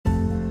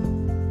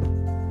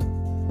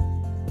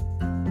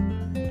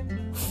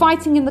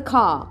fighting in the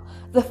car,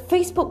 the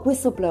Facebook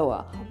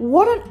whistleblower.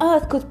 What on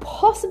earth could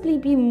possibly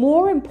be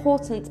more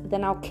important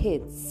than our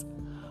kids?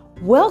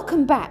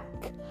 Welcome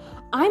back.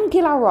 I'm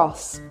Gila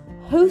Ross,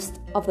 host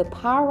of the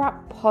Power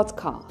Up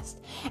podcast.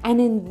 And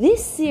in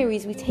this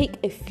series, we take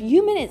a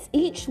few minutes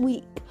each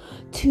week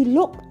to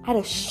look at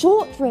a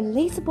short,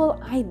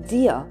 relatable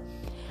idea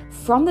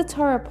from the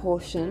Torah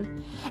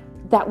portion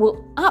that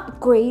will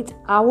upgrade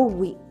our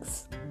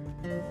weeks.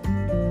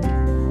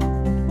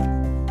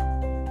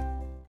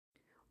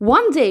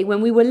 One day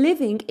when we were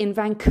living in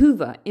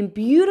Vancouver, in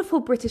beautiful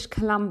British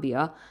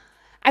Columbia,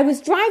 I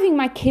was driving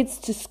my kids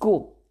to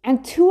school,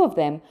 and two of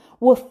them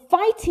were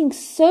fighting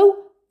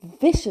so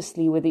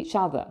viciously with each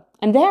other.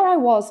 And there I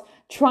was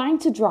trying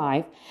to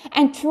drive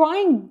and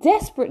trying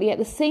desperately at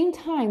the same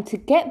time to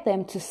get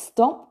them to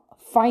stop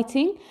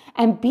fighting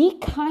and be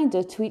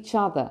kinder to each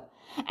other,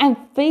 and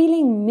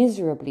failing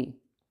miserably.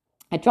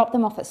 I dropped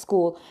them off at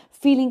school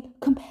feeling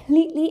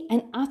completely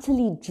and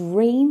utterly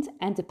drained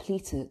and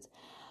depleted.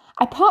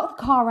 I parked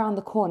the car around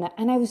the corner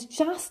and I was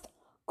just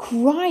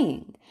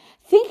crying,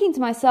 thinking to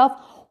myself,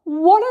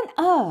 where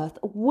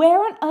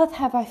on earth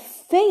have I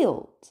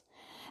failed?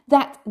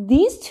 That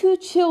these two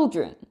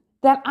children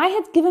that I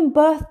had given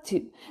birth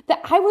to,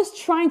 that I was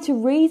trying to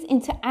raise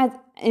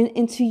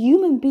into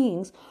human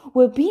beings,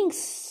 were being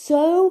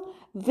so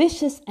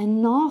vicious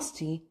and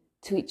nasty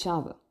to each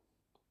other.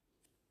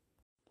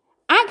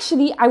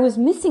 Actually, I was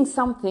missing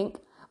something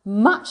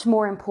much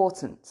more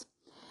important.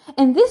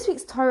 In this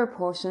week's Torah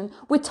portion,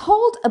 we're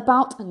told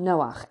about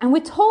Noach, and we're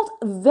told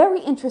a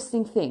very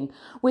interesting thing.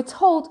 We're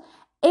told,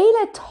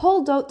 Eile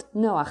Toldot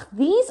Noach.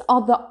 These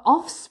are the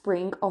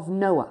offspring of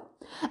Noah.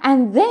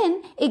 And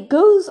then it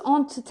goes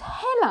on to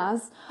tell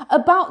us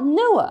about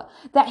Noah,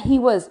 that he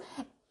was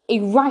a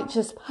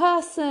righteous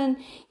person,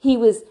 he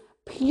was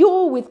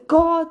pure with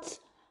God.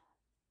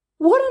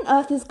 What on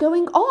earth is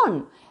going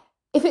on?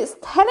 If it's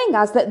telling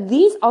us that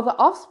these are the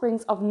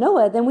offsprings of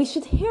Noah, then we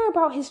should hear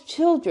about his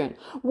children.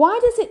 Why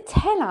does it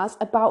tell us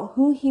about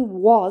who he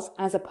was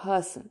as a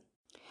person?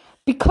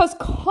 Because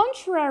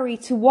contrary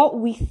to what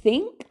we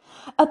think,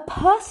 a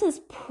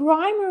person's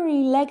primary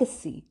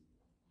legacy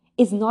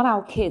is not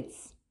our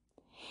kids.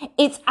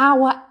 It's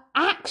our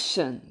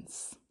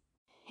actions.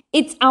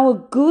 It's our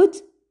good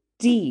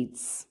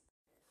deeds.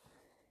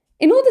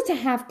 In order to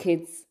have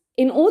kids,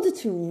 in order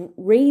to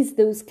raise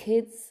those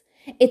kids,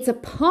 it's a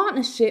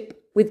partnership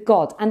with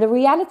God. And the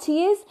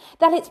reality is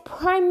that it's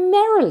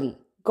primarily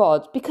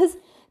God, because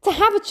to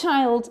have a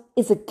child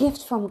is a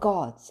gift from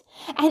God.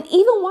 And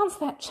even once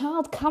that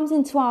child comes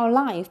into our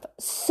life,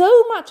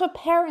 so much of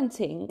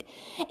parenting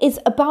is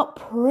about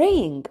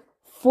praying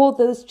for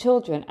those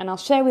children. And I'll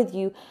share with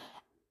you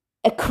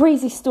a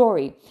crazy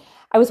story.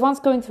 I was once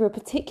going through a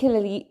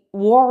particularly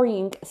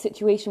worrying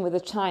situation with a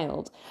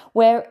child,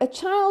 where a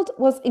child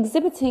was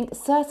exhibiting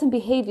certain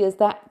behaviors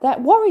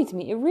that worried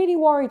me. It really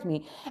worried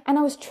me. And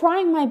I was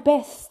trying my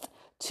best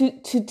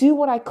to do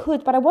what I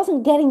could, but I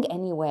wasn't getting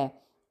anywhere.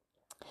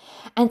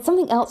 And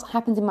something else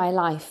happened in my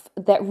life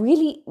that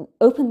really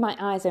opened my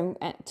eyes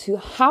to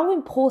how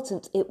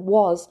important it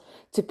was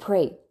to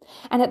pray.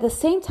 And at the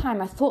same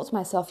time, I thought to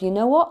myself, you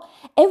know what?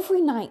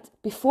 Every night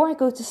before I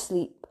go to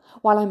sleep,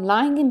 while I'm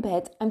lying in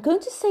bed, I'm going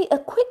to say a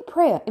quick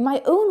prayer in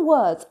my own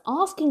words,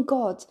 asking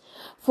God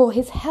for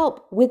his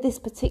help with this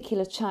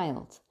particular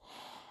child.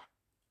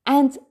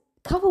 And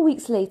a couple of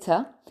weeks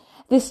later,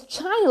 this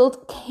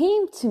child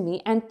came to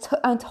me and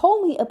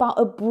told me about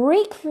a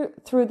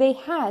breakthrough they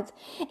had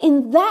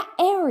in that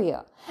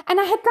area. And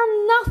I had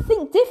done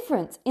nothing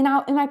different in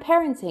my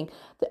parenting.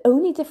 The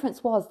only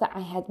difference was that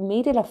I had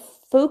made it a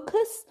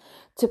focus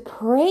to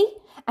pray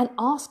and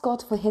ask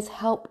God for his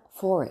help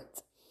for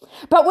it.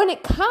 But when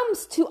it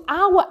comes to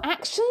our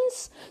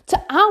actions,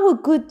 to our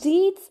good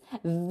deeds,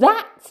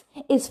 that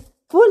is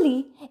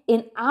fully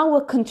in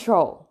our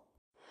control.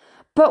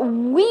 But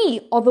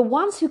we are the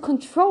ones who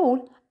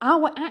control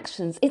our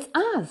actions. It's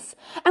us.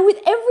 And with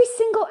every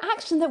single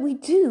action that we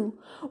do,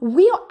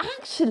 we are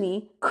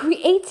actually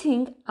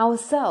creating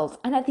ourselves.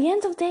 And at the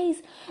end of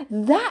days,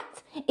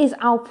 that is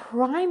our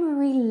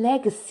primary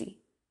legacy.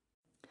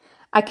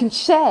 I can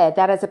share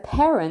that as a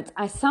parent,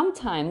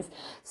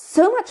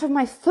 so much of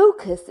my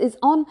focus is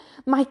on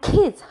my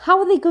kids. How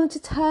are they going to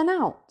turn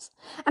out?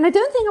 And I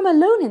don't think I'm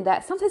alone in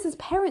that. Sometimes as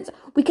parents,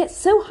 we get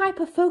so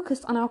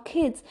hyper-focused on our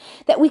kids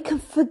that we can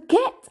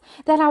forget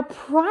that our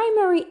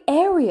primary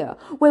area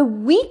where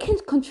we can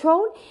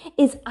control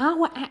is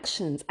our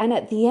actions. And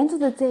at the end of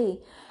the day,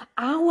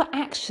 our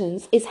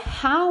actions is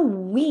how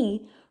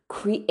we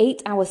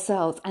create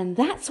ourselves. And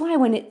that's why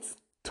when it's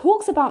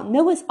talks about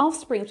Noah's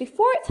offspring,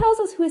 before it tells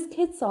us who his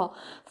kids are,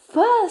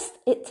 first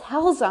it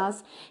tells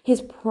us his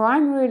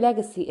primary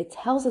legacy. It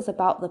tells us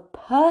about the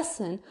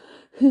person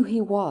who he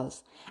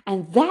was.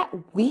 And that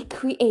we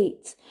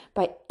create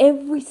by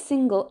every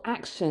single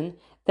action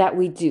that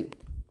we do.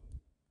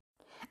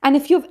 And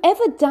if you've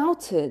ever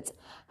doubted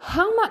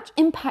how much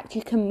impact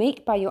you can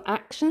make by your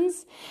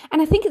actions,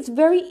 and I think it's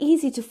very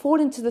easy to fall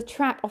into the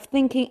trap of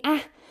thinking,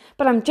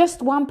 but I'm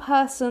just one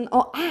person,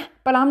 or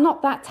but I'm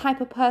not that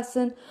type of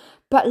person.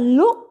 But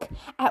look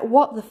at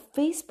what the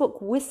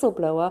Facebook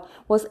whistleblower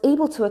was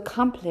able to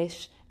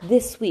accomplish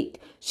this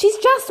week. She's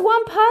just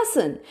one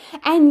person,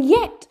 and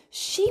yet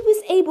she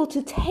was able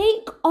to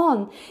take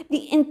on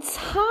the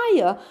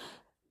entire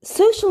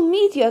social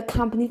media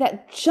company,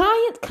 that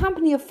giant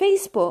company of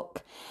Facebook,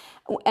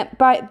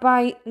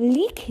 by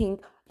leaking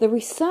the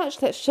research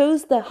that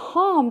shows the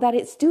harm that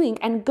it's doing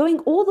and going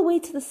all the way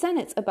to the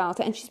Senate about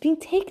it. And she's being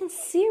taken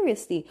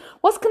seriously.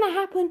 What's going to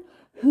happen?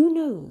 Who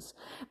knows?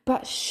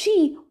 But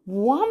she,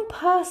 one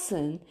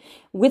person,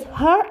 with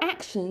her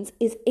actions,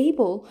 is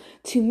able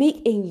to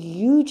make a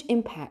huge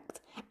impact.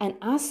 And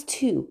us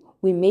too,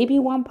 we may be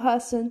one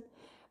person,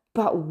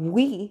 but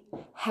we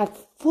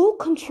have full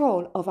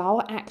control of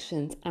our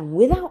actions. And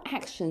with our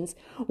actions,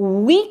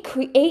 we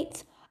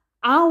create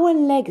our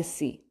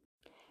legacy.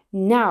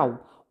 Now,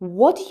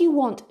 what do you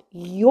want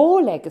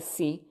your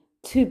legacy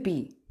to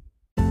be?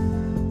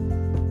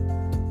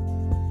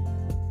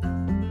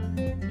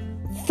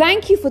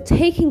 Thank you for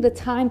taking the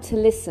time to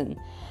listen.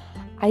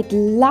 I'd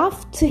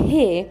love to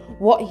hear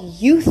what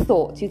you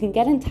thought. You can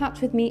get in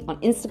touch with me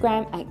on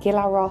Instagram at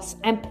Gila Ross,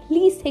 and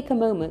please take a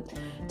moment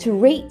to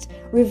rate,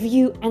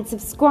 review, and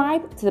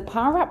subscribe to the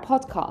Power Up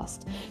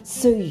podcast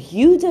so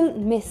you don't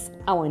miss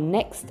our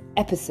next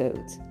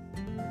episode.